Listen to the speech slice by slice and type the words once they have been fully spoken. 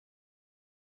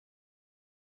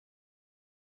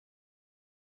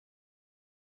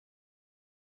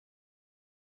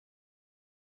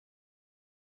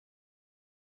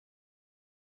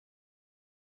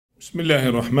بسم الله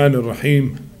الرحمن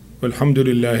الرحيم والحمد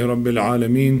لله رب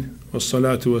العالمين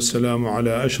والصلاة والسلام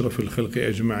على أشرف الخلق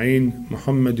أجمعين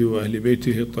محمد وأهل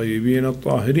بيته الطيبين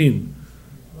الطاهرين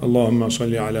اللهم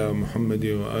صل على محمد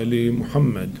وآل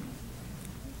محمد.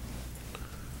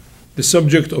 The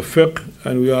subject of fiqh,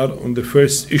 and we are on the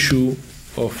first issue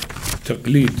of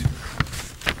Taqleed.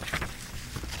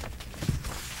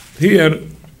 Here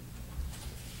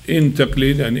in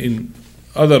Taqleed and in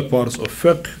other parts of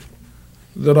fiqh,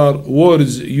 there are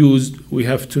words used. We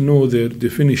have to know their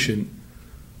definition.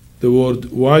 The word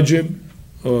wajib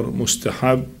or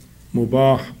mustahab,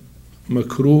 mubah,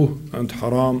 makruh and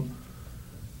haram.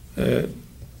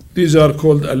 These are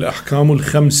called al-ahkam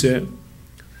al-khamsa,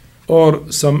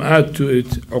 or some add to it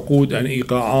uqud and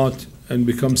iqa'at and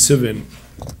become 7,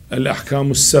 al-ahkam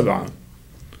al-sab'a.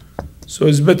 So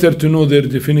it's better to know their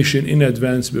definition in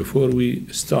advance before we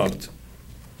start.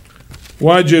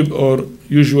 Wajib, or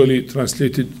usually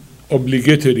translated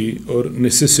obligatory or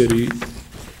necessary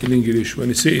in English. When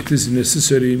you say it is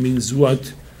necessary, means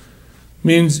what?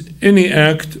 Means any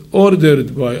act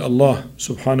ordered by Allah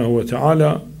subhanahu wa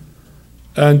ta'ala,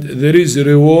 and there is a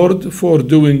reward for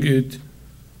doing it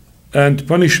and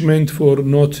punishment for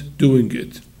not doing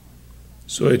it.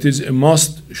 So it is a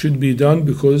must, should be done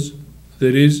because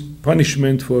there is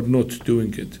punishment for not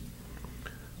doing it.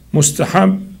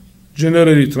 Mustahab,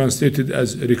 generally translated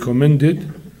as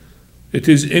recommended. It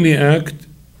is any act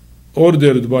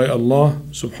ordered by Allah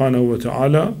subhanahu wa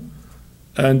ta'ala,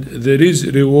 and there is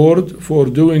reward for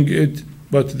doing it,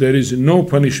 but there is no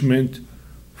punishment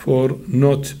for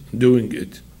not doing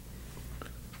it.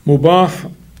 Mubah,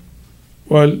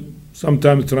 well,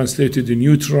 sometimes translated in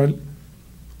neutral.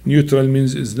 Neutral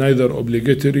means it's neither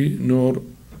obligatory nor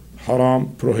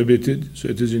haram, prohibited, so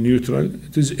it is in neutral.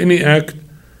 It is any act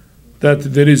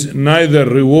that there is neither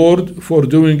reward for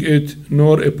doing it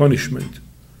nor a punishment.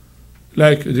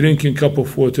 Like drinking a cup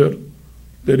of water,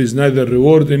 there is neither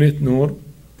reward in it nor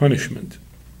punishment.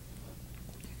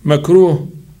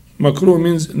 Makruh, makruh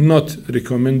means not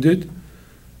recommended.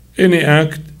 Any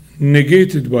act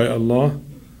negated by Allah,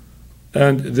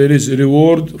 and there is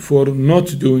reward for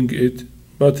not doing it,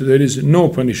 but there is no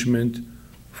punishment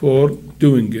for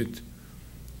doing it.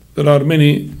 There are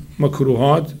many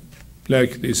makruhat,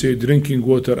 like they say drinking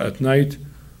water at night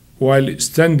while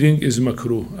standing is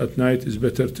makruh. At night is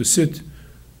better to sit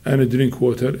and drink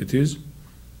water, it is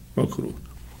makruh.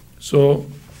 So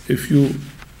if you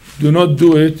do not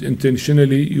do it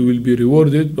intentionally, you will be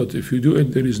rewarded, but if you do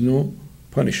it, there is no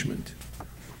punishment.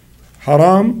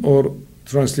 Haram, or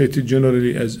translated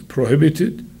generally as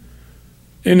prohibited,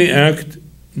 any act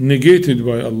negated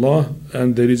by Allah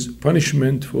and there is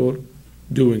punishment for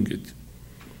doing it.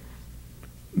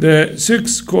 The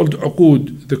 6 called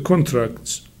uqud, the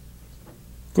contracts.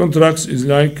 Contracts is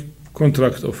like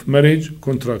contract of marriage,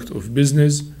 contract of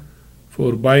business,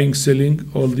 for buying, selling,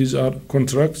 all these are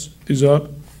contracts. These are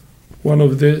one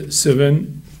of the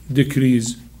 7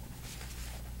 decrees.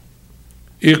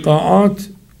 Iqa'at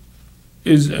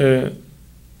is a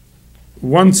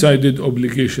one-sided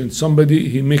obligation. Somebody,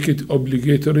 he make it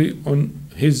obligatory on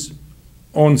his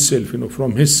own self,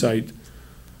 from his side.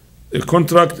 A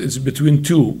contract is between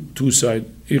two sides.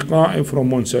 Iqa' from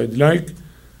one side, like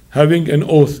having an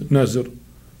oath, nazr.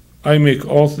 I make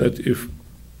oath that if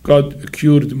God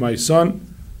cured my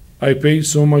son, I pay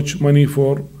so much money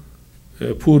for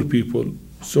poor people.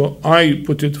 So I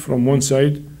put it from one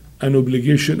side, an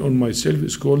obligation on myself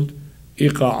is called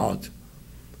iqa'at.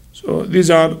 So these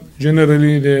are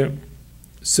generally the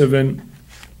 7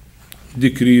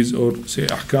 decrees, or say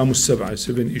ahkam al-sab'a,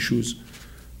 7 issues,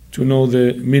 to know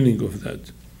the meaning of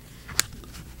that.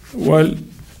 Well,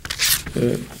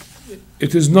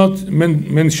 it is not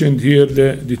mentioned here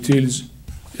the details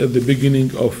at the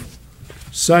beginning of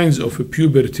signs of a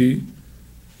puberty.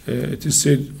 It is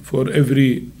said for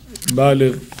every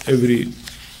baligh, every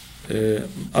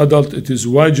adult, it is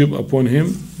wajib upon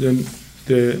him. Then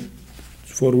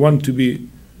for one to be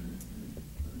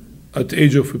at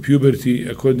age of puberty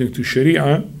according to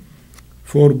Sharia,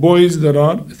 for boys there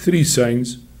are 3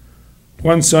 signs.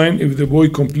 One sign, if the boy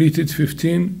completed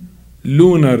 15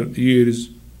 lunar years,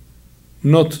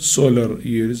 not solar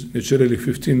years. Naturally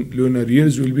 15 lunar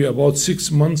years will be about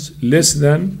 6 months less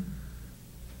than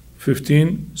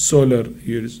 15 solar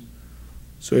years.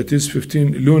 So it is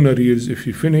 15 lunar years. If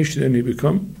he finish, then he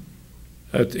become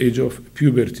at age of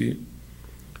puberty.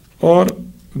 Or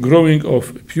growing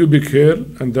of pubic hair,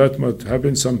 and that might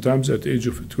happen sometimes at age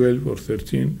of 12 or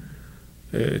 13.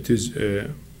 It is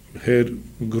hair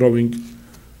growing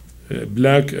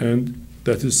black, and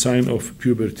that is sign of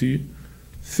puberty.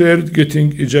 Third,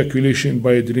 getting ejaculation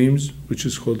by dreams, which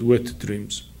is called wet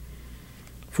dreams.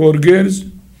 For girls,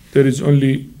 there is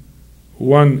only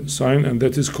one sign, and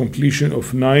that is completion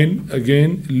of 9,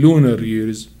 again, lunar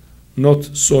years, not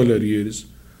solar years.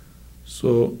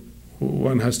 So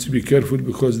one has to be careful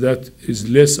because that is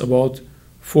less about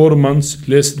 4 months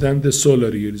less than the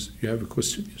solar years. You have a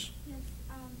question? Yes. Yes,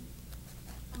 I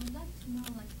would like to know,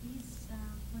 like these,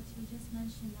 what you just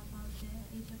mentioned about the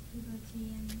age of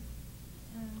puberty, and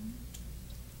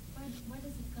where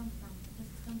does it come from? Does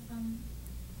it come from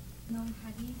known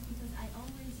hadith? Because I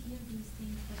always hear these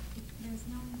things, but there's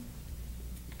no,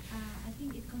 I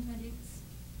think it contradicts,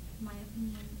 in my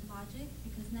opinion, logic,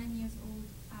 because 9 years old,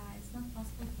 it's not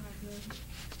possible for a girl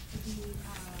to be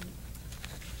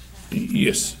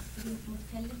Yes.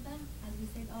 متكلفة, as we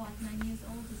said, at 9 years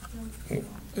old, is still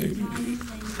playing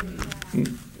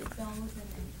with dolls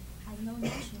and has no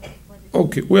notion of what it is.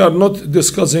 Okay, we are not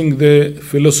discussing the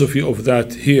philosophy of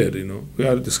that here, We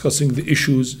are discussing the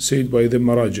issues said by the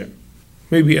Maraja.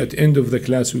 Maybe at the end of the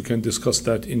class we can discuss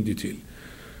that in detail.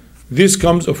 This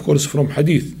comes, of course, from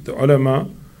hadith. The ulama,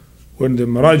 when the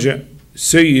Maraja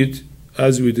say it,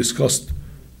 as we discussed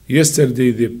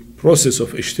yesterday, the process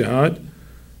of ijtihad,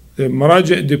 the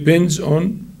Maraja depends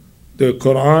on the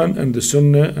Quran and the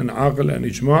Sunnah and Aql and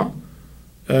Ijma',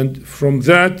 and from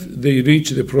that they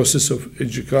reach the process of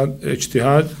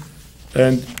ijtihad,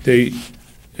 and they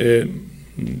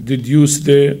deduce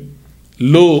the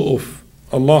law of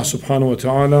Allah subhanahu wa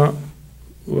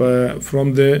ta'ala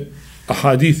from the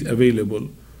ahadith available.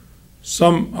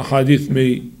 Some ahadith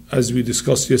may, as we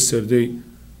discussed yesterday,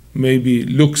 maybe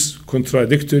looks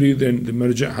contradictory, then the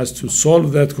marja' has to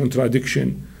solve that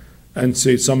contradiction and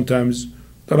say sometimes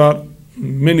there are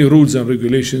many rules and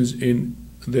regulations in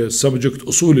the subject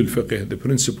usul al-fiqh, the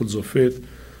principles of faith.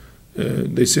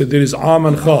 They say there is aam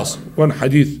and khas. One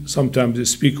hadith sometimes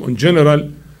speak on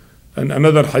general and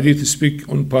another hadith speak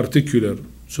on particular.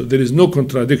 So there is no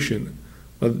contradiction,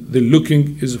 but the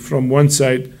looking is from one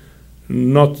side,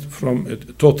 not from a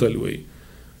total way.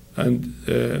 And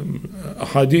a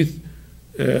hadith,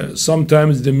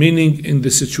 sometimes the meaning in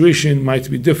the situation might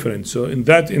be different. So in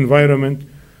that environment,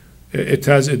 it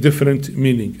has a different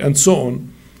meaning, and so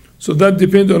on. So that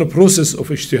depends on a process of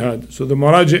ijtihad. So the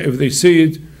Maraja, if they say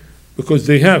it, because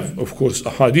they have, of course, a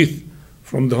hadith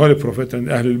from the Holy Prophet and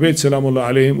Ahlul Bayt, salamullah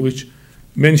alayhim, which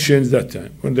mentions that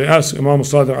time. When they ask Imam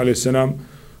Sadiq alayhi salam,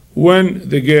 when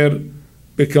the girl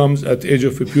becomes at age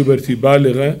of puberty,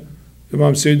 baligha,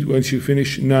 Imam said when she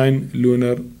finished 9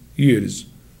 lunar years.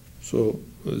 So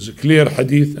there's a clear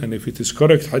hadith, and if it is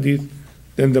correct hadith,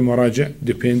 then the Maraja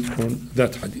depends on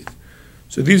that hadith.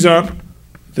 So these are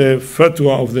the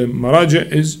fatwa of the Maraja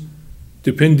is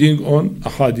depending on a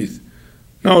hadith.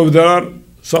 Now if there are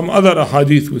some other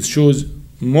ahadith which shows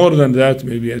more than that,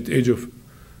 maybe at age of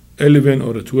 11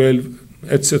 or 12,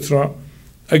 etc.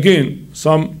 Again,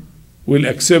 some will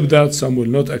accept that, some will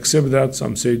not accept that,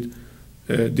 some said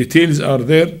details are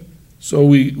there. So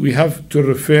we have to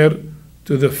refer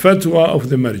to the fatwa of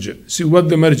the marja. See what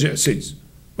the marja says,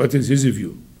 what is his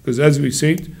view. Because as we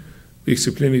said, we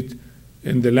explained it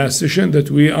in the last session,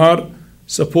 that we are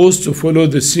supposed to follow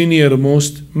the senior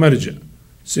most marja,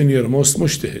 senior most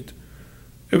mujtahid.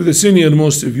 If the senior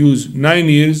most views 9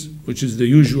 years, which is the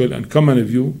usual and common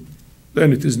view,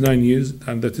 then it is 9 years,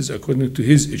 and that is according to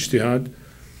his ijtihad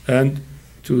and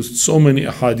to so many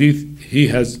ahadith he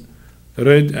has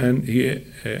read and he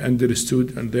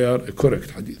understood, and they are a correct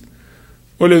hadith.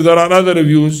 Well, if there are other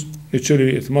views,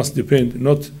 naturally it must depend.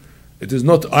 It is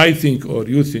not I think or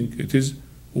you think, it is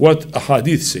what a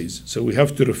hadith says. So we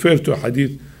have to refer to a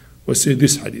hadith or say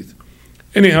this hadith.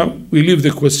 Anyhow, we leave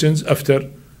the questions after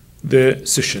the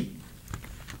session.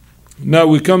 Now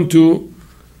we come to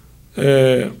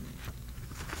the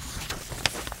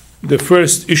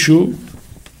first issue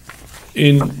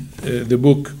in the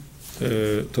book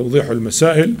Tawdih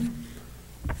al-Masail.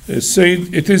 It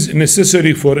said it is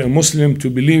necessary for a Muslim to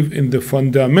believe in the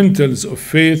fundamentals of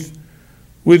faith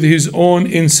with his own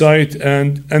insight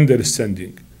and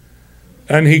understanding,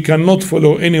 and he cannot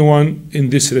follow anyone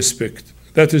in this respect.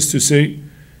 That is to say,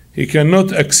 he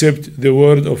cannot accept the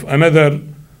word of another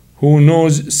who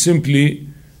knows simply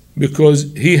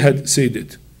because he had said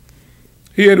it.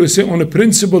 Here we say on the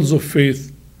principles of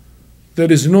faith,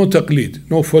 there is no taqleed,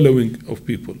 no following of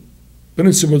people.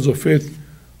 Principles of faith,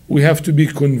 we have to be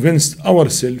convinced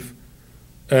ourselves,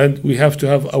 and we have to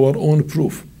have our own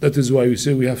proof. That is why we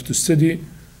say we have to study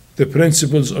the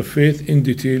principles of faith in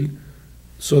detail,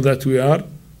 so that we are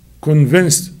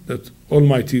convinced that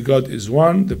Almighty God is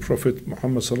one, the Prophet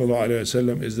Muhammad sallallahu alaihi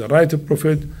wasallam is the right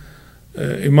Prophet,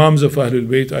 Imams of Ahlul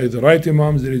Bayt are the right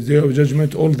Imams, there is Day of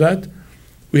Judgment, all that.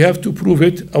 We have to prove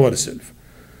it ourselves.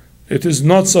 it is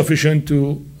not sufficient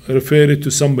to refer it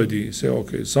to somebody. Say,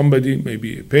 okay, somebody,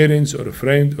 maybe a parent or a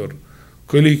friend or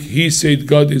colleague, he said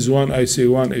God is one, I say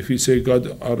one. If he say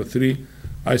God are three,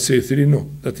 I say three. No,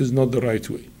 that is not the right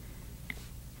way.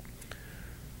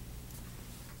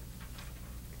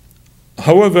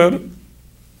 However,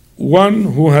 one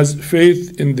who has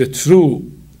faith in the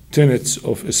true tenets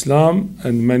of Islam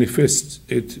and manifests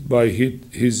it by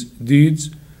his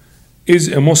deeds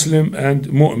is a Muslim and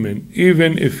mu'min,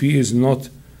 even if he is not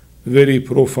very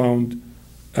profound,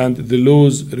 and the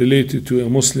laws related to a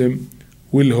Muslim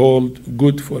will hold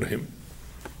good for him.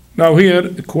 Now here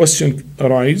a question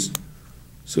arises.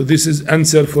 So this is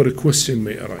answer for a question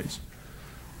may arise.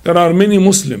 There are many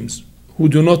Muslims who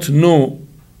do not know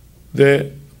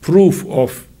the proof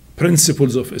of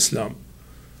principles of Islam.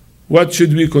 What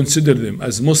should we consider them,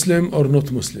 as Muslim or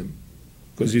not Muslim?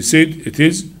 Because he said it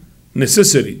is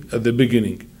necessary at the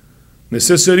beginning.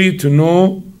 Necessary to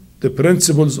know the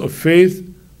principles of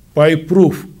faith by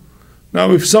proof.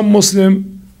 Now if some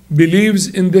Muslim believes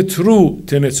in the true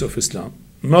tenets of Islam,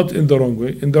 not in the wrong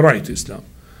way, in the right Islam,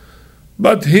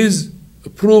 but his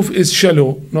proof is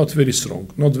shallow, not very strong,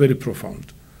 not very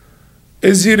profound,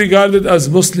 is he regarded as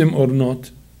Muslim or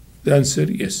not? The answer,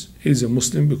 yes, he is a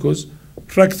Muslim, because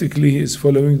practically he is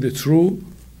following the true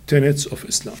tenets of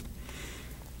Islam.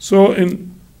 So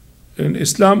in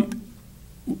Islam,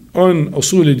 on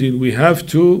Usul-Din, we have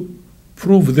to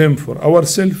prove them for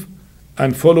ourselves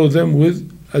and follow them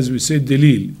with, as we say,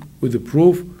 dalil, with the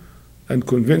proof, and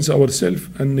convince ourselves.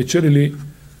 And naturally,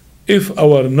 if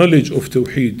our knowledge of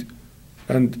Tawheed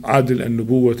and Adil and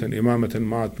Nubuwwat and Imamat and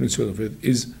Ma'at, principle of faith,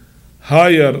 is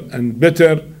higher and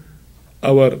better,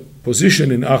 our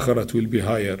position in Akhirat will be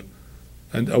higher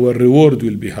and our reward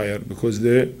will be higher, because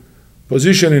the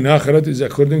position in Akhirat is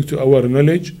according to our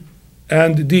knowledge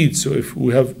and deeds. So if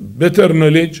we have better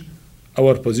knowledge,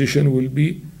 our position will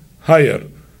be higher.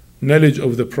 Knowledge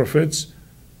of the prophets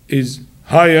is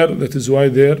higher, that is why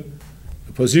their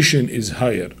position is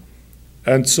higher,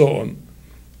 and so on.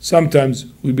 Sometimes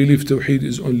we believe Tawheed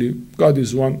is only God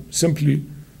is one, simply,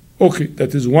 okay,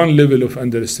 that is one level of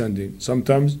understanding.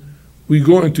 Sometimes we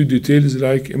go into details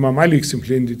like Imam Ali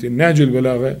explained it in Nahj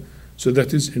al-Balagha, so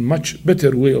that is a much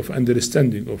better way of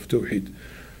understanding of Tawheed.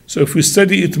 So if we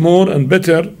study it more and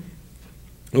better,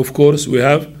 of course we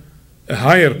have a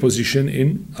higher position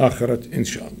in Akhirat,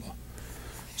 inshallah.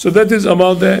 So that is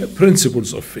about the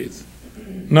principles of faith.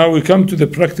 Now we come to the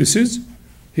practices.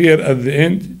 Here at the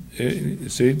end, it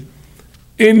said,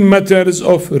 in matters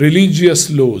of religious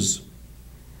laws,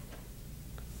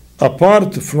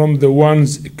 apart from the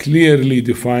ones clearly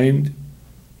defined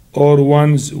or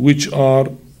ones which are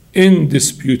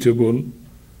indisputable,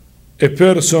 a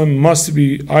person must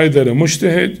be either a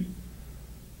Mujtahid,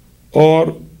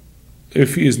 or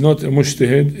if he is not a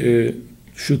Mujtahid,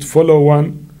 should follow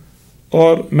one,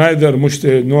 or neither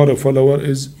Mujtahid nor a follower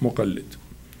is Muqallid.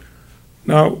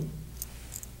 Now,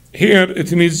 here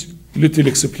it needs little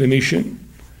explanation.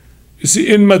 You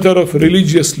see, in matter of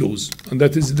religious laws, and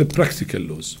that is the practical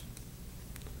laws,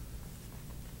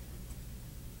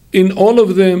 in all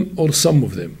of them or some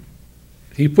of them,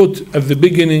 he put at the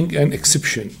beginning an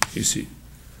exception, you see.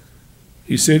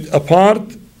 He said,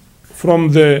 apart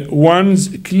from the ones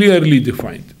clearly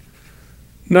defined.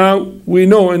 Now, we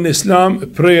know in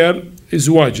Islam, prayer is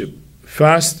wajib,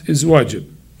 fast is wajib,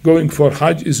 going for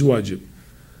Hajj is wajib.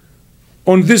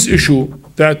 On this issue,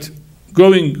 that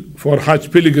going for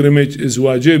Hajj pilgrimage is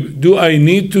wajib, do I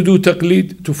need to do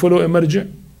taqleed to follow a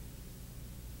marja'?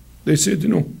 They said,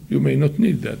 no, you may not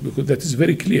need that, because that is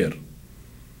very clear.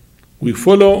 We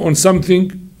follow on something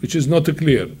which is not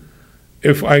clear.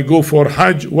 If I go for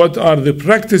Hajj, what are the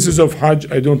practices of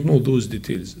Hajj? I don't know those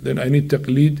details. Then I need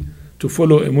taqleed to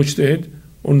follow a mujtahid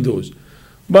on those.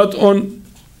 But on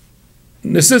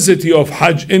necessity of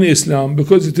Hajj in Islam,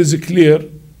 because it is clear,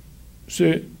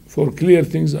 say for clear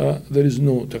things, there is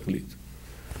no taqleed.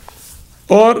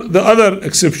 Or the other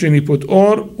exception he put,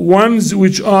 or ones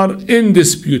which are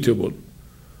indisputable.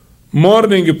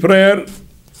 Morning prayer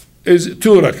is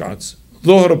 2 rak'ats.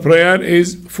 Dhuhr prayer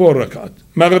is 4 rak'at.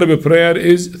 Maghrib prayer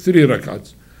is 3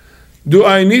 rak'ats. Do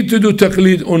I need to do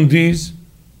taqleed on these?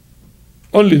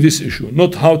 Only this issue,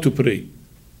 not how to pray.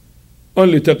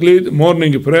 Only taqleed,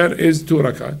 morning prayer is 2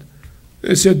 rak'at.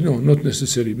 They said no, not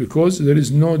necessary, because there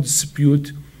is no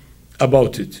dispute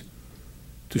about it.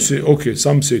 To say, okay,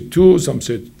 some said 2, some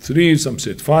said 3, some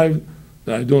said 5,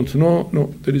 I don't know.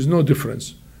 No, there is no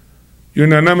difference.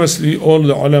 Unanimously, all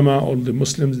the ulama, all the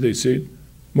Muslims, they said,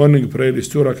 morning prayer is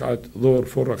 2 rak'at, dhuhr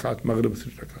 4 rak'at, maghrib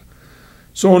 3 rak'at.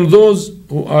 So on those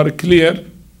who are clear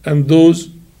and those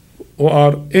who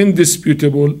are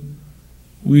indisputable,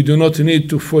 we do not need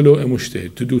to follow a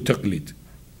mujtahid to do taqleed.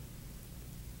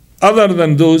 Other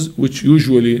than those which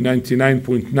usually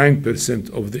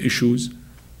 99.9% of the issues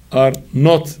are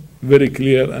not very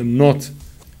clear and not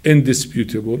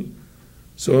indisputable.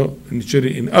 So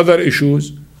in other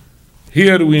issues,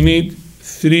 here we need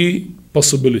three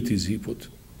possibilities he put.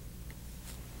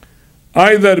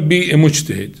 Either be a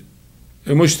mujtahid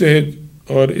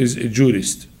or is a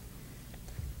jurist.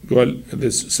 Well,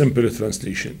 this simple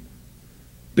translation.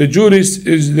 The jurist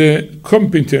is the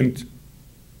competent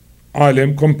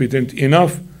alim, competent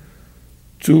enough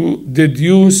to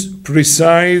deduce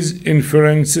precise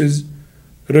inferences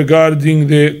regarding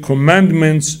the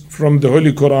commandments from the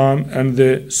Holy Quran and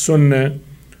the Sunnah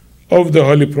of the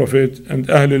Holy Prophet and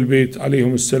Ahlul Bayt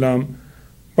alayhim salam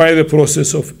by the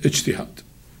process of ijtihad.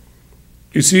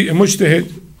 You see, a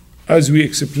mujtahid, as we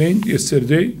explained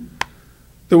yesterday,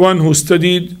 the one who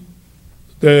studied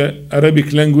the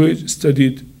Arabic language,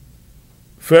 studied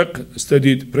fiqh,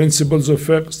 studied principles of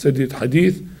fiqh, studied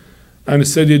hadith, and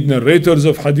studied narrators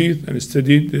of hadith, and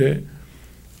studied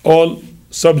all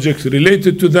subjects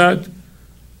related to that,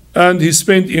 and he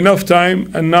spent enough time,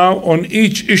 and now on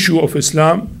each issue of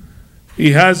Islam,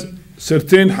 he has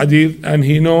certain hadith, and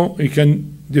he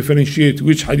can differentiate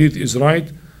which hadith is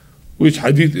right, which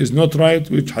hadith is not right,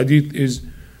 which hadith is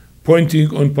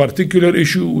pointing on particular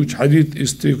issue, which hadith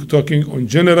is talking on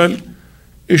general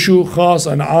issue, khas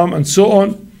and am, and so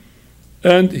on.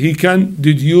 And he can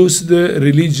deduce the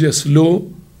religious law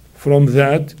from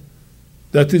that.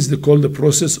 That is called the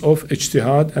process of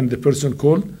ijtihad, and the person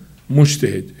called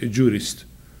mujtahid, a jurist.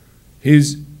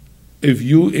 His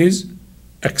view is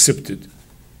accepted.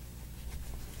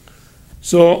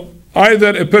 So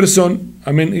either a person,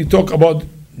 he talk about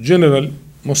general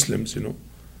Muslims,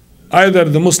 either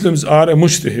the Muslims are a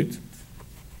mujtahid,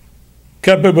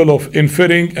 capable of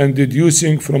inferring and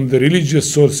deducing from the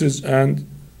religious sources and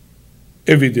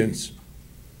evidence.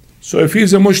 So if he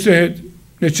is a mujtahid,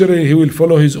 naturally he will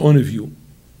follow his own view,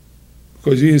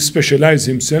 because he is specialized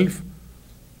himself,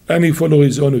 and he follow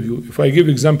his own view. If I give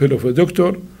example of a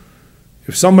doctor,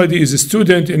 if somebody is a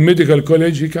student in medical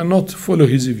college, he cannot follow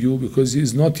his view because he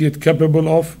is not yet capable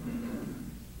of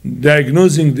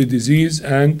diagnosing the disease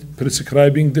and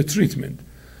prescribing the treatment.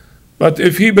 But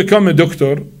if he become a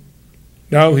doctor,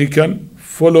 now he can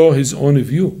follow his own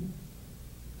view.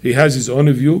 He has his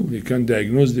own view, he can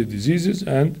diagnose the diseases,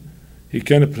 and he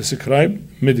can prescribe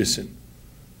medicine.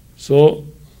 So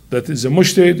that is a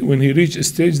mujtahid when he reach a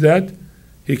stage that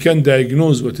he can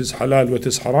diagnose what is halal, what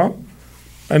is haram.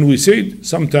 And we said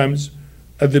sometimes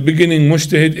at the beginning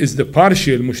mujtahid is the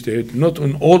partial mujtahid, not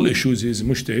on all issues he is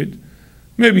mujtahid.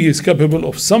 Maybe he is capable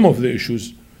of some of the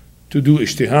issues to do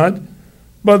ijtihad,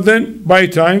 but then by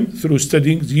time, through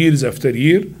studying years after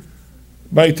year,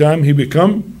 by time he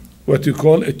become what you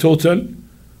call a total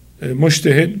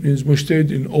mujtahid, means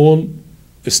mujtahid in all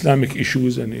Islamic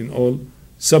issues and in all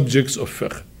subjects of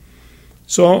fiqh.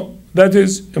 So that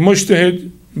is a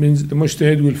mujtahid, means the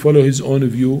mujtahid will follow his own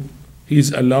view. He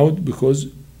is allowed because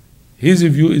his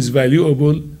view is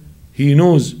valuable. He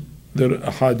knows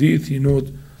the hadith, he knows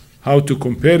how to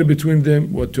compare between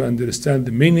them, what to understand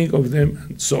the meaning of them,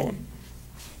 and so on.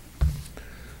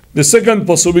 The second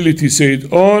possibility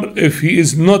said, or if he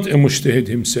is not a mujtahid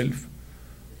himself,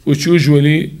 which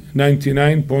usually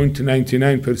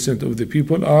 99.99% of the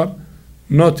people are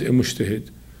not a mujtahid.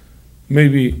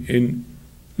 Maybe in,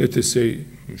 let us say,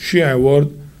 Shia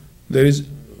world, there is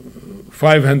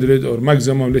 500 or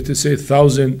maximum, let us say,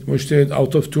 1,000 mujtahid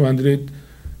out of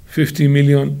 250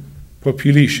 million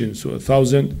population. So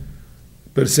 1,000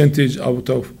 percentage out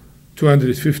of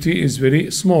 250 is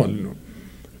very small.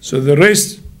 So the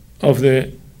rest of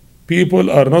the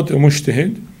people are not a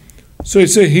mujtahid. So it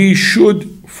says he should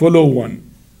follow one.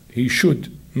 He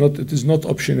should. It is not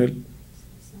optional.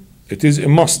 It is a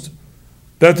must.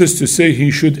 That is to say,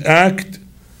 he should act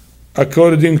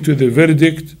according to the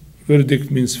verdict.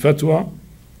 Verdict means fatwa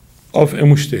of a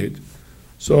mujtahid.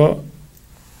 So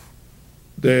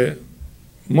the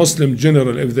Muslim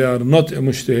general, if they are not a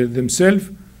mujtahid themselves,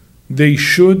 they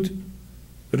should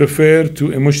refer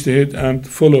to a mujtahid and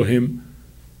follow him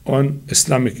on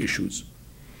Islamic issues.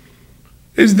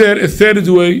 Is there a third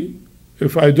way?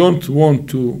 If I don't want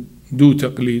to do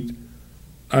taqleed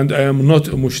and I am not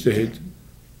a mujtahid,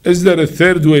 is there a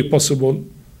third way possible?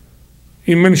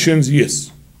 He mentions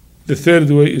yes. The third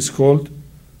way is called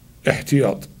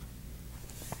ihtiyat.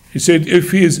 He said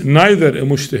if he is neither a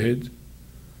mujtahid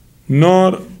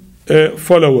nor a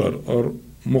follower or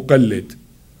muqallid,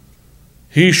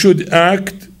 he should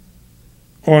act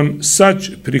on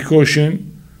such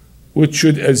precaution which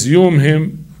should assume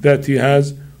him that he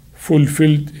has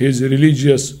fulfilled his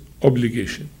religious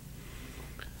obligation.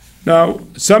 Now,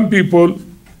 some people,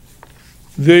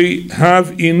 they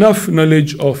have enough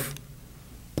knowledge of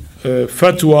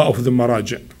fatwa of the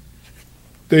maraja.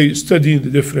 They study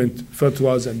the different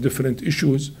fatwas and different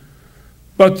issues,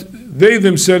 but they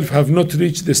themselves have not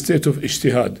reached the state of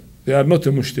ijtihad. They are not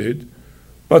a mujtahid,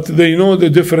 but they know the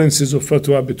differences of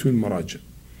fatwa between maraja.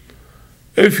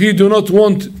 If he do not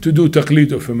want to do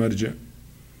taqleed of a marja,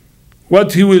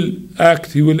 what he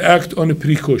will act on a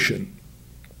precaution.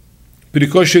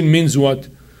 Precaution means what?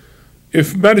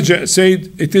 If marja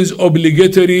said it is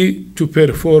obligatory to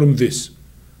perform this,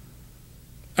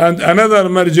 and another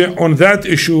marja on that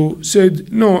issue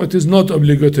said no, it is not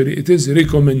obligatory, it is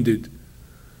recommended.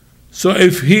 So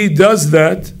if he does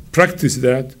that, practice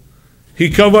that, he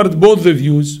covered both the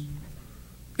views.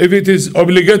 If it is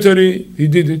obligatory, he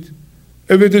did it.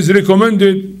 If it is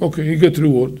recommended, okay, he get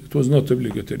reward. It was not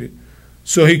obligatory.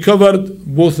 So he covered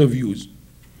both the views.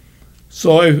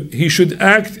 So if he should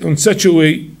act in such a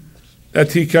way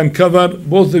that he can cover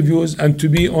both the views and to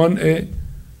be on a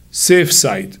safe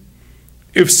side.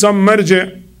 If some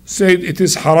marja said it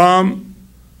is haram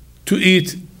to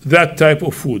eat that type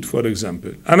of food, for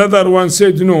example, another one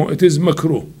said no, it is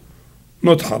makruh,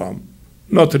 not haram,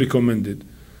 not recommended.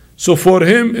 So for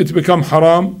him it become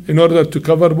haram in order to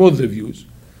cover both the views.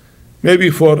 Maybe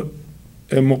for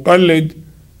a muqallid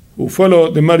who follow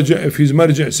the marja, if his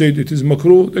marja said it is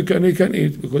makruh, he can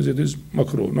eat because it is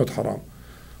makruh, not haram.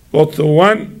 But the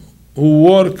one who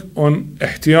work on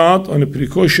ihtiyat, on a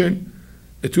precaution,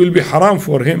 it will be haram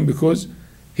for him because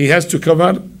he has to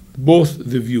cover both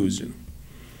the views.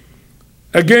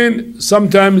 Again,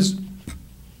 sometimes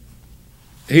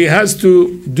he has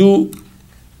to do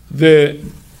the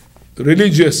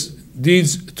religious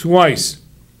deeds twice.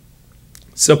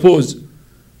 Suppose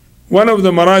one of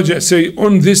the maraja say,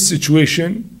 on this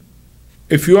situation,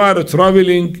 if you are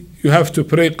traveling, you have to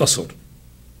pray qasr.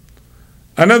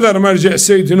 Another marja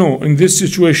said, no, in this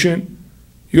situation,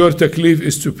 your taklif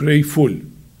is to pray full.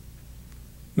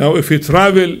 Now, if he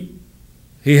travel,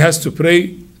 he has to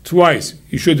pray twice.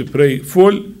 He should pray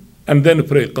full and then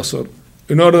pray qasr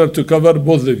in order to cover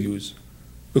both the views,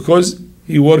 because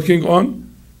he working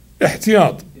on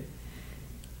ihtiyat.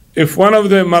 If one of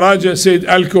the maraja said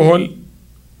alcohol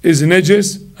is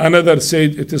najis, another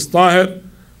said it is tahir,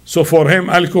 so for him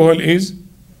alcohol is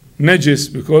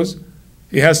najis because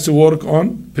he has to work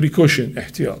on precaution,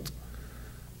 ihtiyat.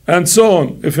 And so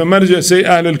on. If a marja say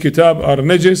Ahlul Kitab are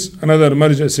najis, another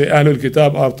marja say Ahlul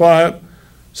Kitab are tahir,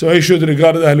 so he should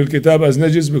regard Ahlul Kitab as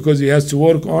najis because he has to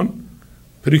work on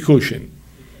precaution.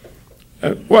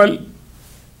 Well,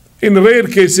 in rare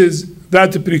cases,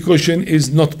 that precaution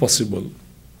is not possible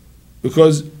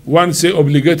because one say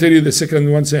obligatory, the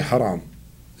second one say haram.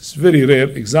 It's very rare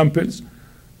examples,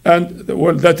 and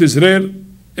well, that is rare.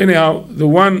 Anyhow, the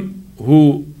one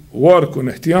who work on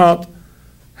ihtiyat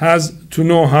has to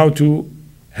know how to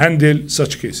handle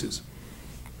such cases.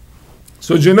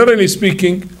 So generally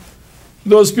speaking,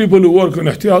 those people who work on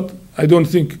ihtiyat, I don't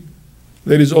think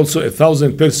there is also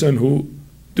 1,000 person who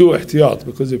do ihtiyat,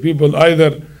 because the people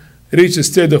either reach a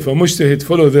state of a mujtahid,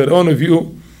 follow their own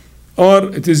view, or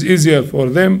it is easier for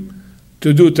them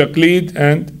to do taqleed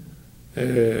and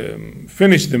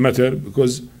finish the matter,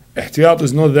 because ihtiyat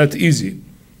is not that easy.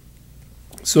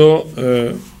 So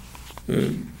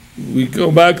we go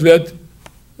back that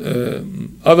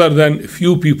other than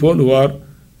few people who are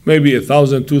maybe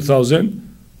 1,000,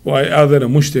 2,000, who are either a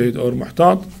mujtahid or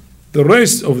muhtat, the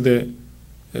rest of the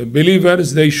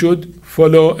believers, they should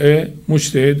follow a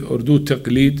mujtahid or do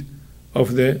taqleed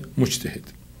of the mujtahid.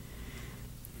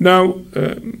 Now,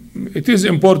 it is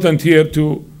important here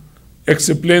to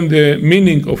explain the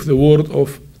meaning of the word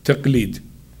of taqleed.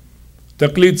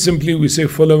 Taqleed, simply we say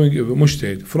following of a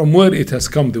mujtahid. From where it has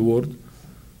come, the word?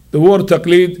 The word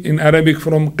taqleed in Arabic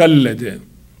from qallada.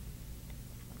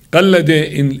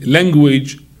 Qallada in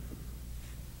language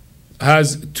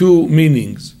has two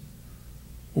meanings.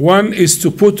 One is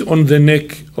to put on the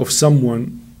neck of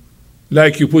someone,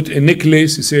 like you put a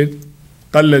necklace, you said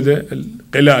qallada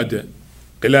al-qilada,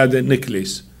 qilada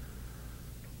necklace.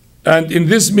 And in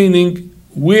this meaning,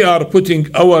 we are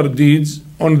putting our deeds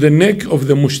on the neck of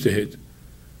the mujtahid.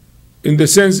 In the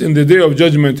sense, in the day of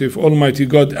judgment, if Almighty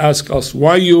God asks us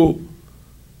why you,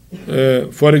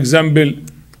 for example,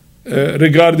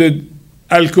 regarded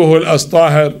alcohol as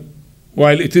tahir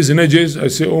while it is najis, I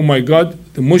say, oh my God,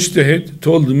 the mujtahid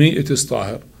told me it is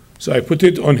tahir. So I put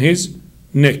it on his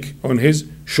neck, on his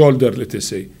shoulder, let us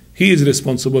say. He is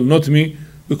responsible, not me,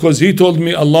 because he told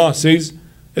me Allah says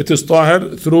it is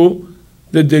tahir through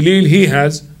the dalil he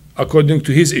has according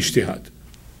to his ijtihad.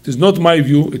 It is not my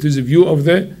view, it is a view of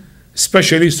the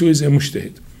specialist who is a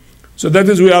mujtahid. So that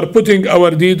is, we are putting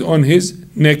our deed on his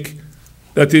neck.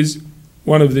 That is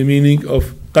one of the meaning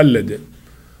of qallada.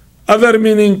 Other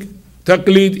meaning,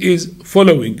 taqleed is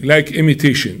following, like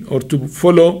imitation, or to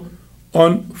follow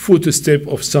on footstep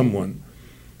of someone.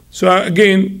 So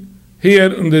again,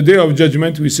 here on the day of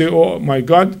judgment, we say, oh my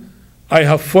God, I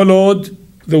have followed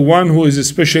the one who is a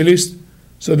specialist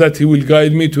so that he will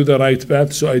guide me to the right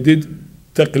path. So I did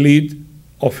taqleed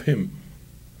of him.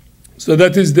 So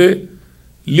that is the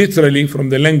literally from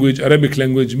the language, Arabic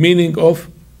language, meaning of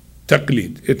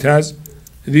taqleed. It has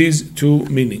these two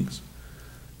meanings.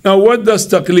 Now, what does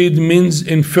taqleed means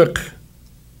in fiqh?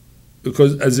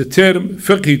 Because as a term,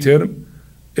 fiqhi term,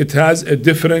 it has a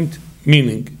different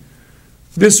meaning.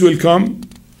 This will come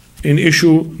in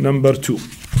issue number 2.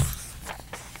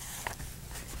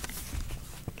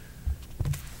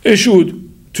 Issue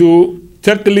 2,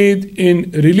 taqleed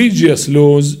in religious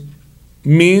laws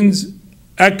means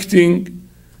acting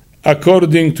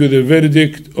according to the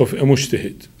verdict of a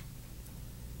mujtahid.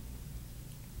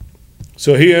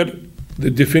 So here the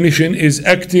definition is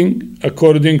acting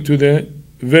according to the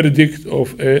verdict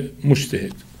of a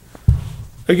mujtahid.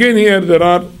 Again, here there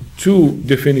are two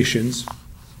definitions.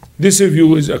 This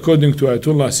view is according to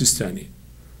Ayatollah Sistani,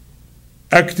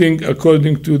 acting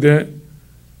according to the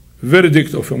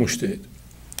verdict of a mujtahid.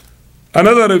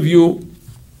 Another view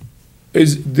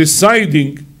is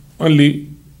deciding, only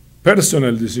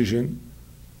personal decision,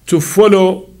 to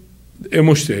follow a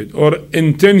mujtahid, or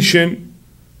intention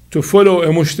to follow a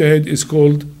mujtahid is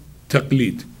called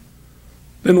taqleed.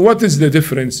 Then what is the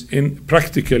difference in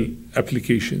practical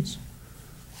applications?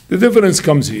 The difference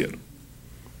comes here.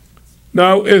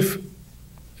 Now, if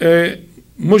a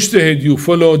mujtahid you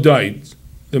follow died,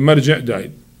 the marja'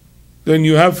 died, then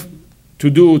you have to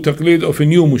do taqleed of a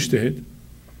new mujtahid.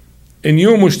 A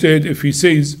new mujtahid, if he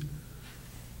says,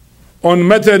 on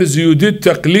matters you did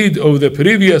taqleed of the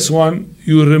previous one,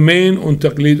 you remain on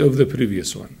taqleed of the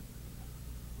previous one.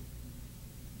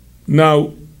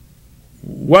 Now,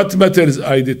 what matters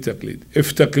I did taqleed?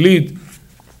 If taqleed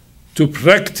to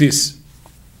practice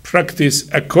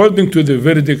according to the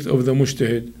verdict of the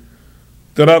mujtahid,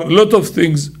 there are a lot of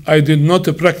things I did not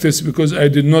practice because I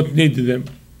did not need them.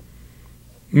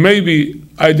 Maybe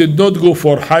I did not go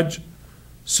for Hajj,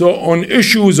 so on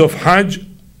issues of Hajj,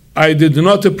 I did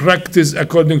not practice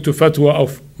according to fatwa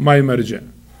of my marja'.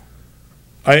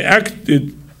 I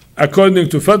acted according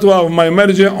to fatwa of my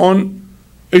marja' on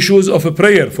issues of a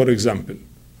prayer, for example,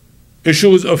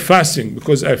 issues of fasting,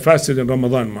 because I fasted in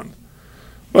Ramadan month.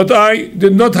 But I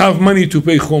did not have money to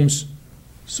pay khums.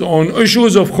 So on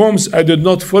issues of khums, I did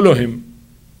not follow him,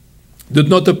 did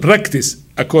not practice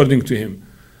according to him.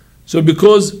 So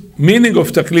because meaning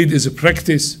of taqleed is a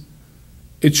practice,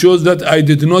 it shows that I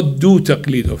did not do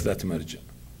taqleed of that marja'.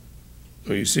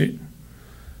 So you see.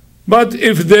 But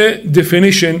if the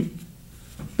definition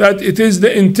that it is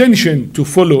the intention to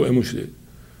follow a mujtahid,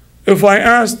 if I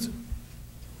asked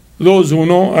those who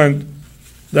know, and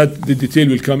that the detail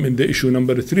will come in the issue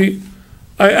number 3,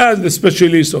 I asked the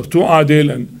specialists of 2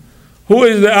 adil and who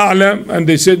is the a'lam, and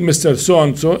they said Mr.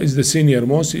 So-and-so is the senior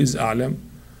most, is a'lam,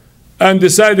 and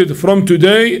decided from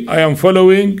today I am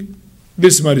following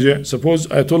this marja', suppose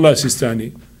Ayatollah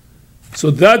Sistani.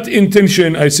 So that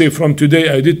intention, I say from today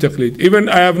I did taqleed. Even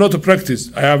I have not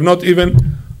practiced, I have not even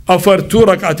offered 2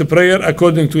 rak'at prayer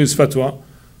according to his fatwa,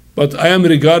 but I am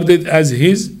regarded as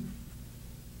his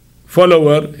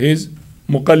follower, his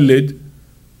muqallid,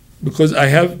 because I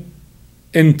have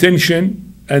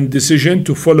intention and decision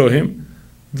to follow him.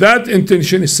 That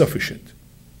intention is sufficient.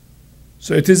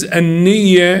 So it is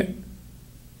an-niyya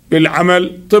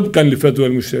bil-amal طبقا لفتوى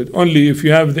المجتهد. Only if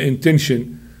you have the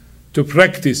intention to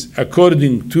practice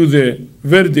according to the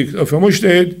verdict of a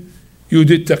mujtahid, you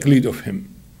did taqleed of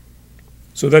him.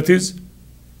 So that is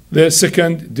the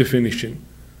second definition.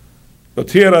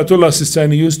 But here Ayatollah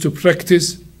Sistani used to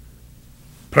practice,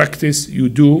 you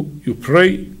do, you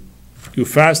pray, you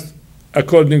fast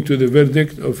according to the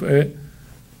verdict of a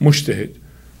mujtahid.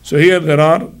 So here there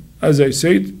are, as I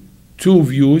said, 2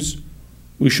 views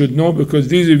we should know, because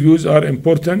these views are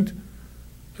important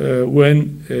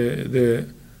when the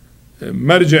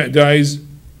marja' dies,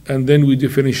 and then we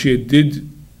differentiate, did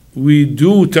we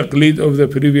do taqleed of the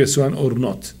previous one or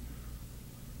not.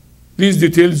 These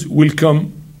details will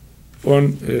come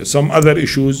on some other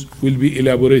issues, will be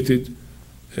elaborated.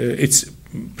 Its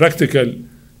practical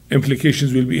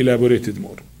implications will be elaborated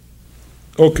more.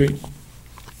 Okay.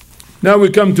 Now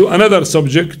we come to another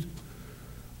subject.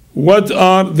 What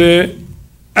are the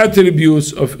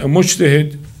attributes of a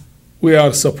mujtahid we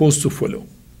are supposed to follow?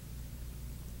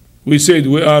 we said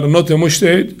we are not a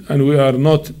mujtahid and we are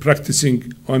not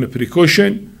practicing on a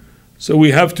precaution, so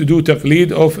we have to do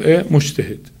taqleed of a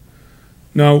mujtahid.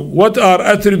 Now, what are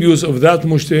attributes of that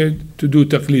mujtahid to do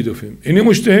taqleed of him? Any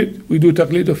mujtahid, we do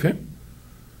taqleed of him.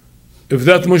 If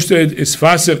that mujtahid is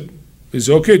fasiq, it's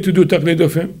okay to do taqleed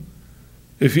of him.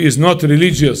 If he is not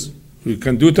religious, we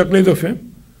can do taqleed of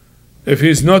him. If he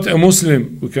is not a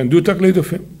Muslim, we can do taqleed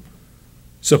of him.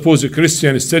 Suppose a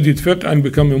Christian studied fiqh and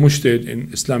become a mujtahid in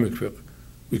Islamic fiqh.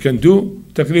 We can do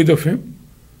taqleed of him.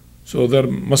 So there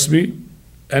must be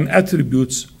an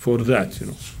attributes for that, you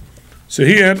know. So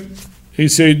here he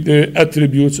said the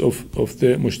attributes of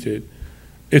the mujtahid.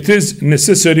 It is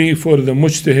necessary for the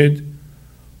mujtahid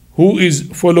who is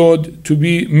followed to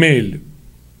be male.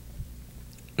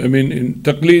 I mean, in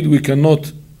taqleed we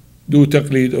cannot do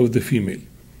taqleed of the female.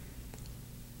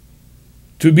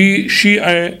 To be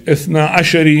Shia Ithna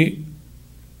Ashari,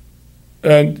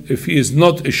 and if he is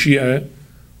not a Shia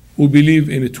who believe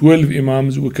in 12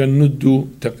 Imams, we cannot do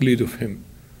taqleed of him.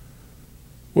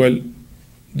 Well,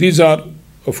 these are,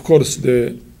 of course,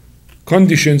 the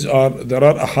conditions are, there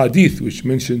are ahadith which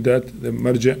mention that the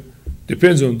marja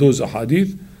depends on those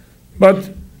ahadith, but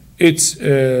its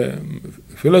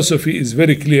philosophy is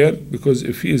very clear, because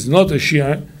if he is not a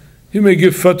Shia, he may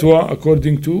give fatwa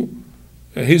according to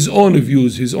his own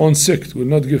views, his own sect, will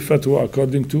not give fatwa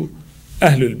according to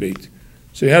Ahlul Bayt.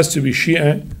 So he has to be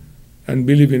Shia and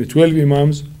believe in 12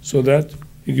 Imams, so that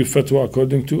he give fatwa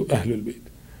according to Ahlul Bayt.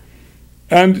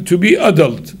 And to be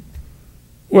adult,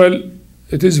 well,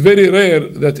 it is very rare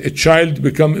that a child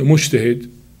become a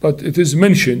mujtahid, but it is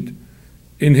mentioned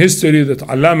in history that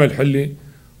Allama al-Hilli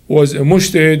was a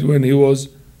mujtahid when he was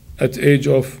at age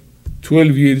of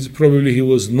 12 years. Probably he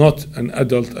was not an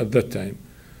adult at that time.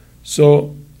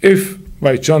 So if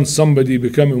by chance somebody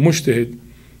become a mujtahid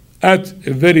at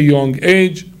a very young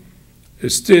age,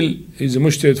 still he's a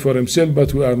mujtahid for himself,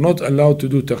 but we are not allowed to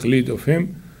do taqleed of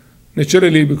him,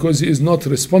 naturally, because he is not a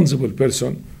responsible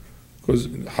person, because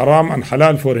haram and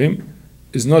halal for him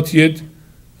is not yet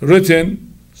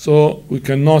written, so we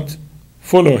cannot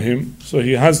follow him. So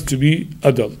he has to be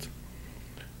adult.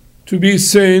 To be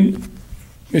sane,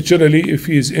 naturally, if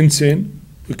he is insane,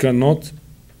 we cannot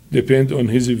depend on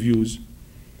his views.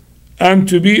 And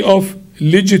to be of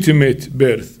legitimate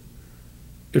birth.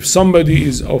 If somebody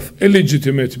is of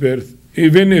illegitimate birth,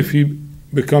 even if he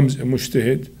becomes a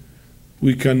mujtahid,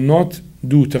 we cannot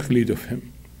do taqleed of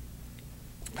him.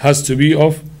 Has to be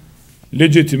of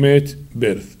legitimate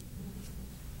birth.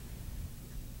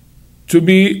 To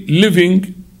be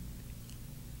living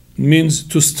means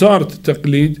to start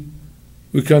taqleed.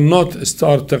 We cannot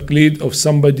start taqleed of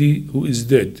somebody who is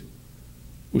dead.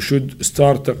 We should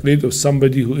start taqleed of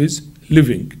somebody who is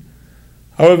living.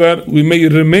 However, we may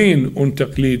remain on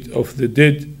taqleed of the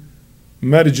dead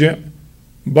marja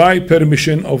by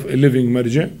permission of a living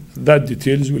marja. That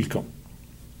details will come.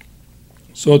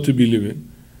 So to be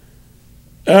living.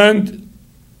 And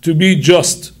to be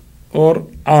just or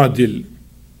adil.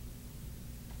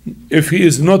 If he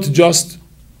is not just,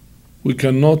 we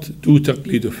cannot do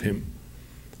taqleed of him.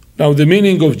 Now the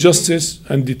meaning of justice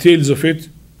and details of it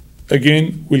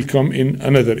again will come in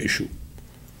another issue.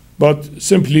 But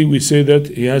simply we say that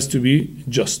he has to be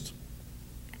just.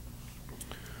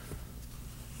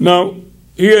 Now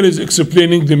here is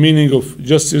explaining the meaning of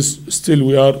justice. Still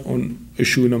we are on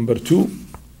issue number 2.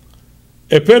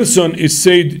 A person is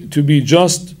said to be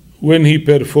just when he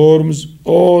performs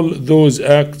all those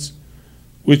acts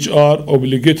which are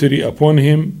obligatory upon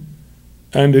him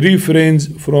and refrains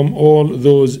from all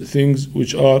those things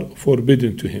which are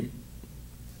forbidden to him.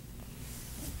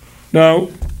 Now,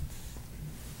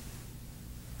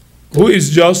 who is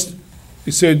just?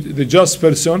 He said the just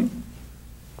person,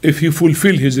 if he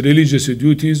fulfill his religious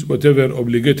duties, whatever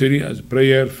obligatory as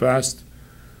prayer, fast,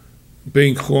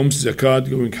 paying khums, zakat,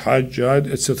 going hajj, jihad,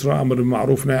 etc., amr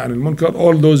al-ma'ruf, nahy anil munkar,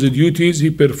 all those duties he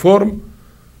perform,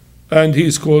 and he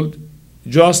is called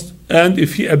just. And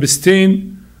if he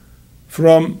abstain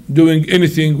from doing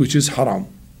anything which is haram,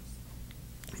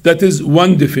 that is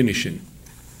one definition.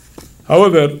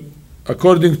 However,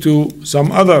 according to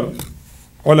some other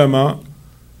ulama,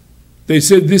 they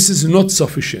said this is not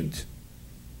sufficient,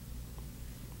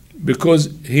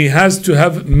 because he has to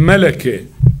have malakah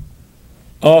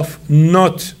of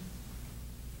not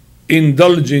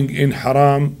indulging in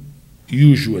haram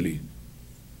usually.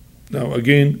 Now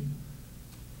again,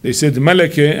 they said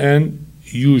malakah and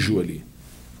usually.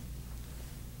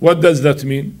 What does that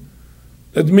mean?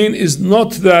 That mean is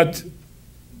not that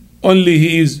only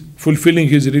he is fulfilling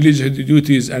his religious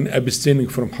duties and abstaining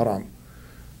from haram.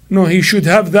 No, he should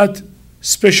have that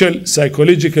special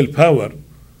psychological power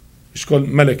it's called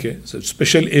malaka, so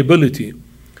special ability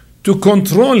to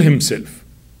control himself.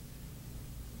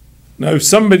 Now if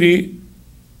somebody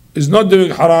is not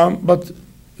doing haram but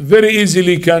very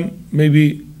easily can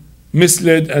maybe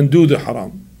mislead and do the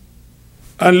haram,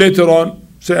 and later on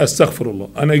say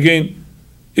astaghfirullah, and again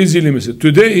easily misled.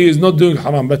 Today he is not doing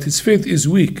haram but his faith is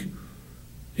weak.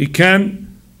 He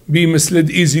can be misled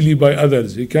easily by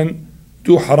others. He can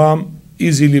do haram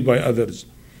easily by others,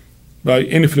 by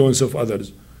influence of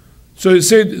others. So he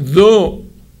said, though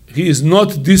he is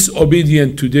not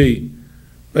disobedient today,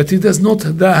 but he does not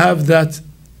have that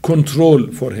control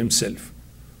for himself.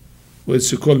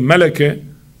 What's called malaka,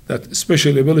 that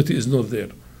special ability is not there.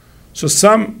 So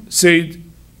some said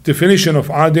definition of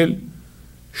adil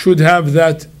should have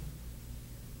that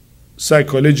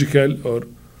psychological or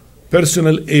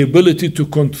personal ability to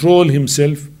control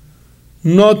himself,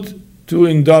 not to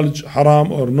indulge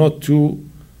haram or not to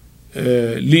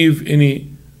leave any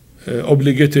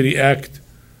obligatory act.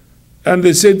 And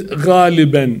they said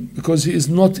غالبا, because he is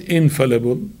not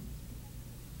infallible.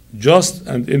 Just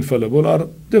and infallible are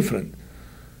different.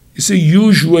 You see,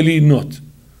 usually not.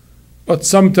 But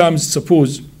sometimes,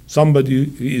 suppose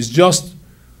somebody is just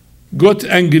got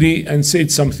angry and said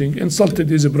something, insulted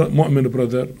his mu'min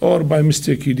brother, or by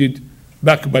mistake he did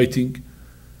backbiting.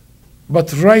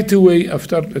 But right away,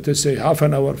 after, let us say, half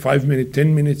an hour, 5 minutes,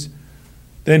 10 minutes,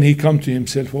 then he come to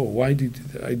himself, oh, why did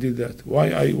I did that? Why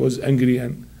I was angry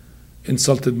and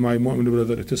insulted my mu'min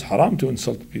brother? It is haram to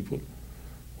insult people.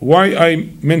 Why I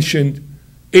mentioned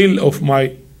ill of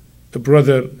my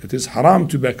brother? It is haram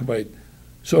to backbite.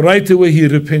 So right away he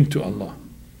repent to Allah.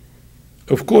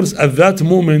 Of course, at that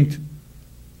moment,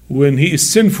 when he is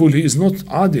sinful, he is not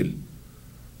adil.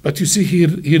 But you see,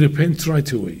 he repents right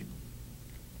away.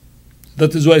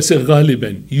 That is why I say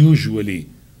غالبا, usually.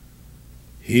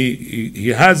 He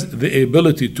has the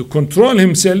ability to control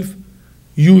himself,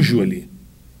 usually.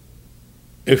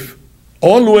 If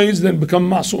always, then become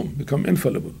ma'soom, become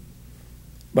infallible.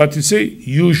 But you say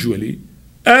usually,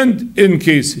 and in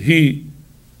case he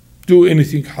do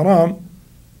anything haram,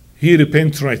 he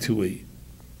repent right away.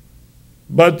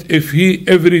 But if he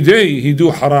every day he do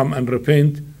haram and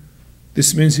repent,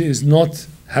 this means he is not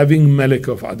having malak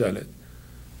of adalat.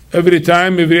 Every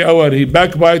time, every hour, he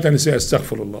backbite and he say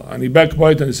astaghfirullah, and he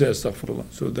backbite and he say astaghfirullah.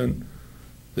 So then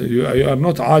you are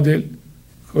not adil,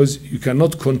 because you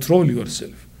cannot control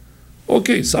yourself.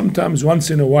 Okay, sometimes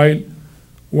once in a while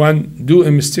one do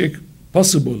a mistake,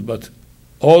 possible, but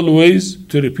always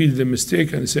to repeat the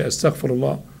mistake and say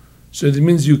astaghfirullah, so it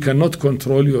means you cannot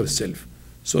control yourself.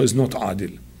 So it's not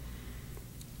adil.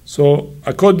 So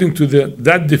according to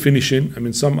that definition, I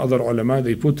mean some other ulama,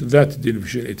 they put that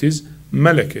definition, it is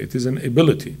malaka, it is an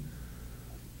ability.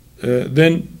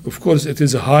 Then of course it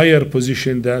is a higher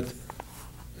position that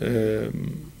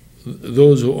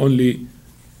those who only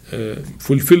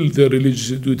fulfill their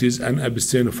religious duties and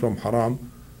abstain from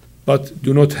haram, but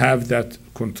do not have that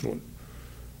control.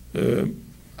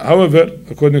 However,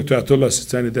 according to Ayatollah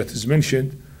Sistani that is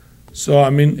mentioned, so I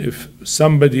mean if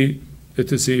somebody,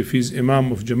 let us say if he's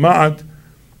Imam of Jama'at,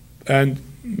 and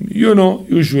you know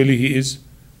usually he is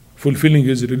fulfilling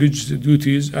his religious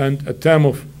duties, and at time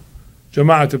of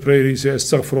Jama'at prayer he says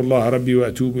astaghfirullah rabbi wa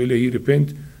atubu ilayhi, he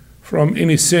repent from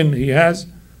any sin he has,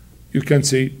 you can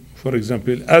say, for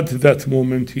example, at that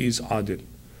moment he is adil.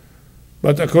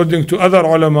 But according to other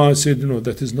ulama said no,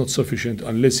 that is not sufficient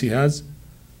unless he has,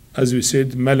 as we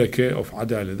said, malaka of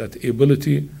adala, that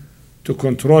ability to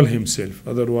control himself.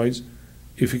 Otherwise,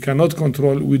 if he cannot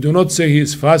control, we do not say he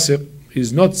is fasiq, he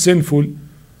is not sinful,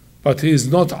 but he is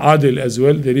not adil as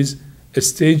well. There is a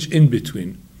stage in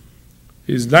between.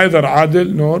 He is neither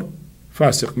adil nor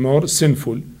fasiq nor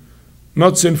sinful.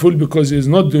 Not sinful because he is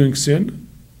not doing sin,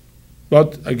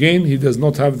 but again he does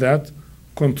not have that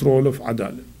control of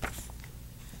adal.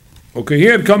 Okay,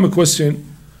 here come a question.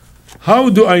 How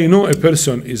do I know a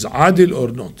person is adil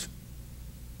or not?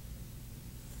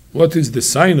 What is the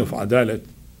sign of adalat?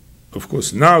 Of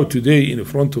course, now today in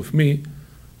front of me,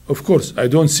 of course I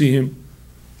don't see him,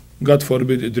 God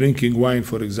forbid, drinking wine,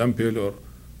 for example, or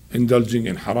indulging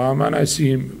in haram, and I see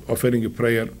him offering a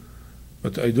prayer,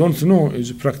 but I don't know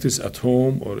his practice at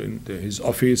home or in his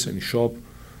office and shop,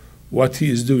 what he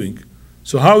is doing.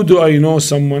 So how do I know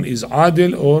someone is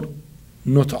adil or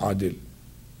not adil?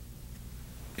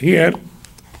 Here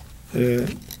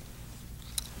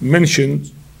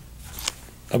mentioned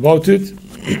about it.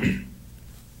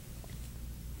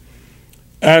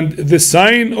 And the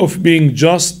sign of being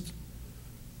just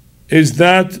is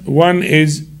that one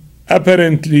is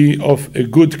apparently of a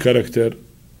good character,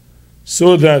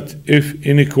 so that if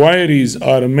inquiries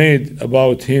are made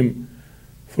about him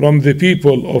from the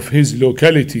people of his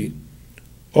locality,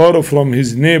 or from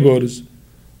his neighbors,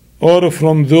 or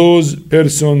from those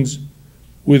persons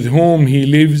with whom he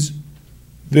lives,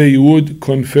 they would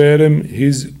confirm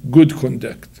his good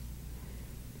conduct.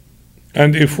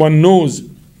 And if one knows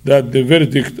that the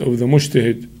verdict of the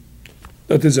Mujtahid,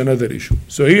 that is another issue.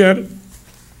 So here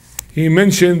he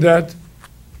mentioned that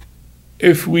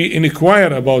if we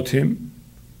inquire about him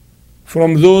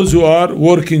from those who are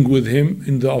working with him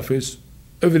in the office,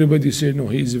 everybody say, no,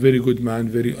 he is a very good man,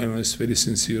 very honest, very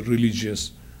sincere,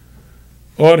 religious.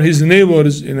 Or his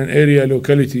neighbors in an area,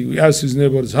 locality, we ask his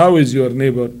neighbors, how is your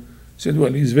neighbor? He said,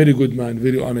 well, he's a very good man,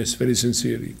 very honest, very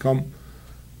sincere. He come,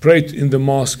 prayed in the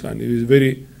mosque, and he is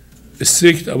very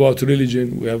strict about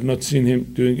religion. We have not seen him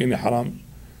doing any haram.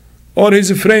 Or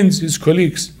his friends, his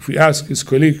colleagues. If we ask his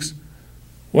colleagues,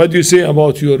 what do you say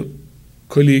about your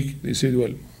colleague? They said,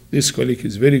 well, this colleague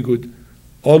is very good.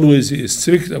 Always he is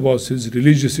strict about his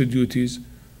religious duties.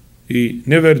 He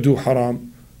never do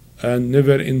haram and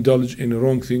never indulge in a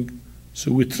wrong thing.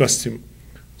 So we trust him.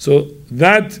 So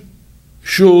that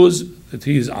shows that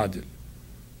he is adil.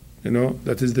 You know,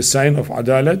 that is the sign of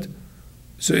adalat.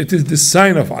 So it is the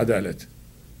sign of adalat.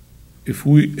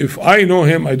 If I know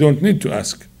him, I don't need to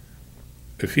ask.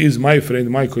 If he is my friend,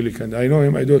 my colleague, and I know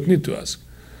him, I don't need to ask.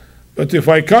 But if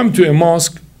I come to a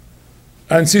mosque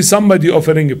and see somebody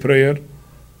offering a prayer,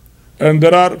 and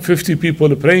there are 50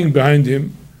 people praying behind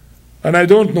him, and I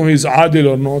don't know he's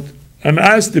adil or not, and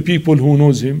ask the people who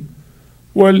knows him,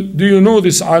 well, do you know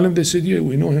this alim? They said, yeah,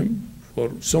 we know him.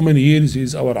 For so many years,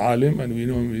 he's our alim, and we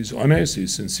know him, he's honest,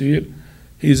 he's sincere,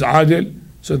 he's adil.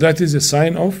 So that is a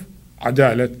sign of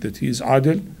adalat, that he is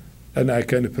adil, and I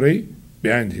can pray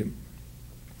behind him.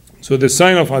 So the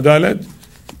sign of adalat,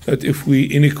 that if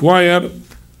we inquire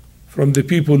from the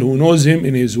people who knows him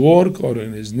in his work, or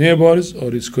in his neighbors,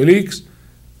 or his colleagues,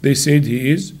 they said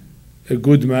he is a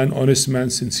good man, honest man,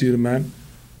 sincere man,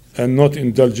 and not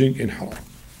indulging in haram.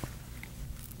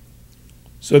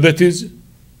 So that is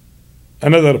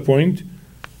another point.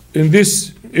 In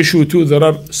this issue too, there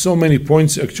are so many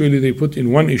points actually they put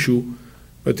in one issue,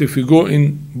 but if you go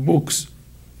in books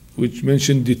which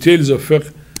mention details of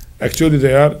fiqh, actually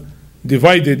they are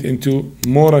divided into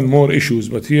more and more issues,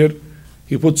 but here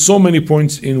he put so many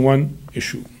points in one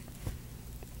issue.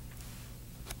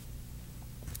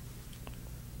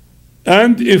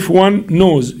 And if one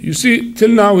knows, you see,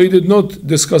 till now he did not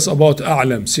discuss about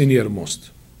a'lam, senior most.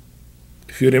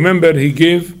 If you remember, he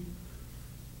gave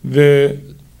the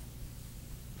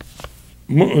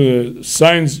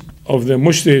signs of the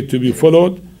mujtahid to be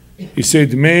followed. He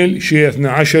said male, Shia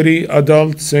Ithna Ashari,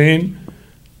 adult, sane,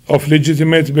 of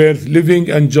legitimate birth, living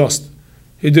and just.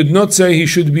 He did not say he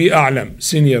should be a'lam,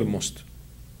 senior most,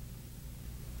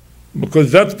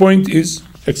 because that point is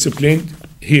explained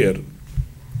here.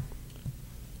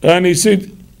 And he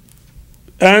said,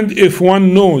 and if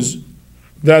one knows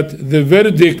that the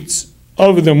verdicts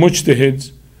of the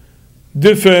mujtahids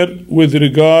differ with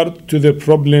regard to the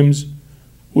problems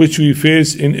which we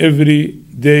face in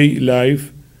everyday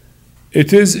life,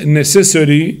 it is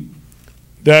necessary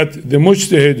that the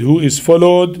mujtahid who is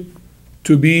followed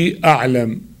to be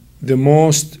a'lam, the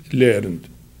most learned,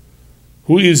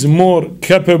 who is more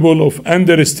capable of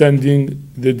understanding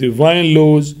the divine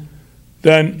laws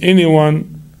than anyone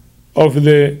of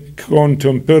the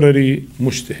contemporary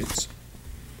mujtahids.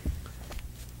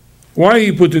 Why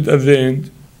he put it at the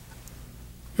end?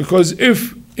 Because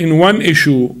if in one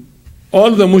issue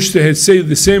all the mujtahids say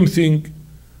the same thing,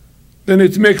 then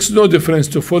it makes no difference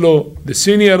to follow the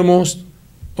senior most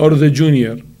or the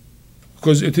junior,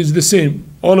 because it is the same.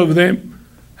 All of them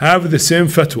have the same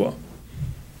fatwa.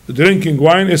 Drinking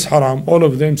wine is haram. All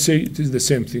of them say it is the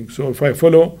same thing. So if I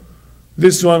follow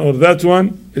this one or that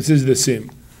one, it is the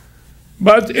same.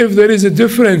 But if there is a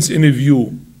difference in a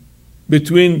view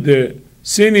between the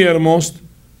senior most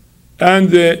and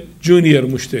the junior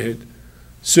mujtahid,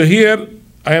 so here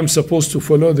I am supposed to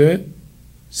follow the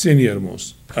senior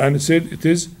most. And it said it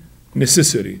is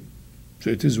necessary.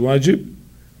 So it is wajib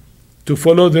to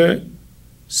follow the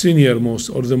senior most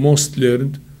or the most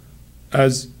learned,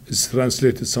 as is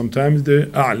translated sometimes the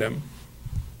a'lam.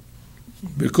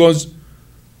 Because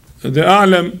the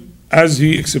a'lam, as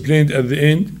he explained at the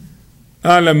end,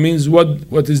 a'lam means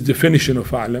what is definition of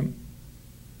a'lam?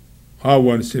 How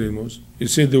one is senior most? He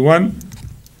said the one,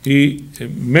 he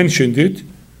mentioned it,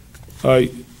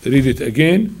 I read it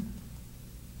again,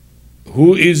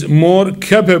 who is more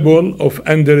capable of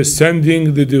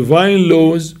understanding the divine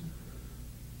laws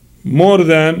more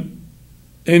than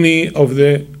any of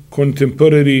the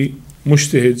contemporary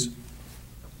mujtahids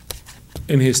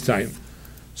in his time.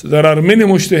 So there are many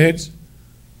mujtahids,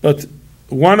 but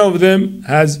one of them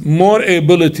has more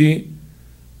ability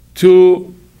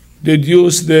to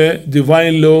deduce the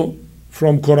divine law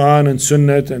from Quran and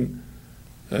Sunnah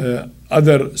and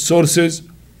other sources.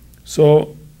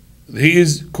 So he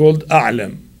is called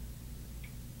A'lam.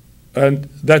 And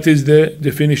that is the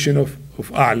definition of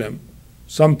A'lam.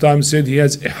 Sometimes said he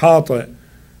has ihata,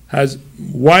 has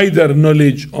wider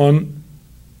knowledge on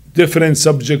different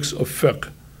subjects of fiqh.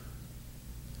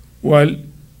 Well,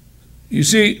 you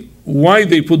see why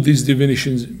they put these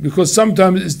definitions, because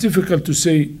sometimes it's difficult to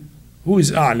say who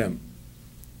is A'lam.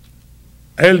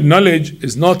 Knowledge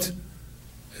is not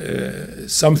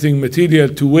something material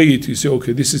to weigh it. You say,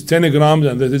 okay, this is 10 grams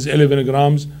and that is 11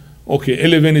 grams. Okay,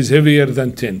 11 is heavier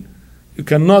than 10. You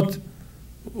cannot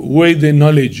weigh the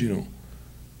knowledge,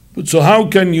 But so how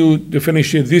can you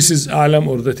differentiate this is A'lam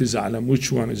or that is A'lam?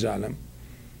 Which one is A'lam?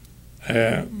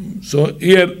 So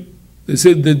here they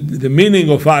said that the meaning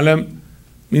of A'lam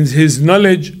means his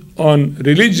knowledge on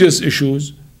religious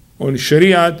issues, on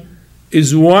Shariat,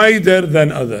 is wider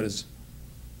than others.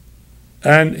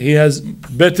 And he has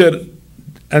better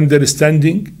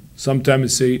understanding.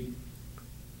 Sometimes say,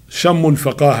 Shammul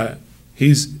Faqaha.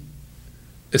 His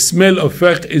smell of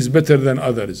fiqh is better than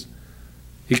others.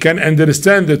 He can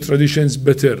understand the traditions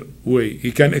better way.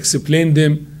 He can explain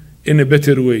them in a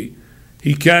better way.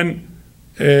 He can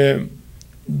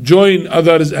join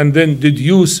others and then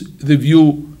deduce the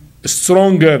view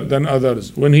stronger than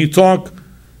others. When he talk,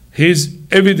 his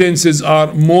evidences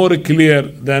are more clear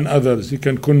than others. He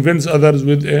can convince others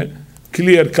with a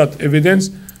clear-cut evidence.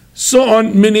 So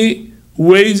on, many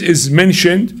ways is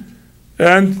mentioned,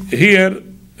 and here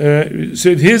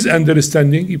said his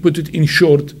understanding, he put it in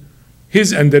short,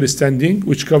 his understanding,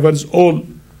 which covers all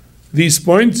these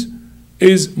points,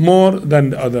 is more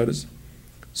than the others.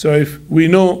 So if we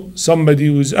know somebody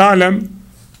who is A'lam,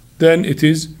 then it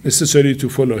is necessary to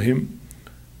follow him.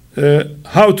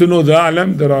 How to know the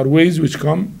A'lam? There are ways which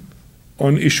come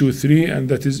on issue 3, and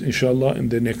that is inshallah in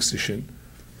the next session.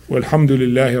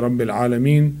 Walhamdulillahi Rabbil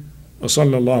Alameen, wa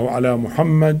sallallahu ala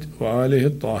Muhammad wa alihi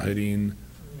al-tahirin.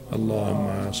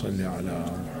 Allahumma salli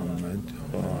ala Muhammad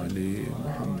wa ali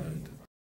Muhammad.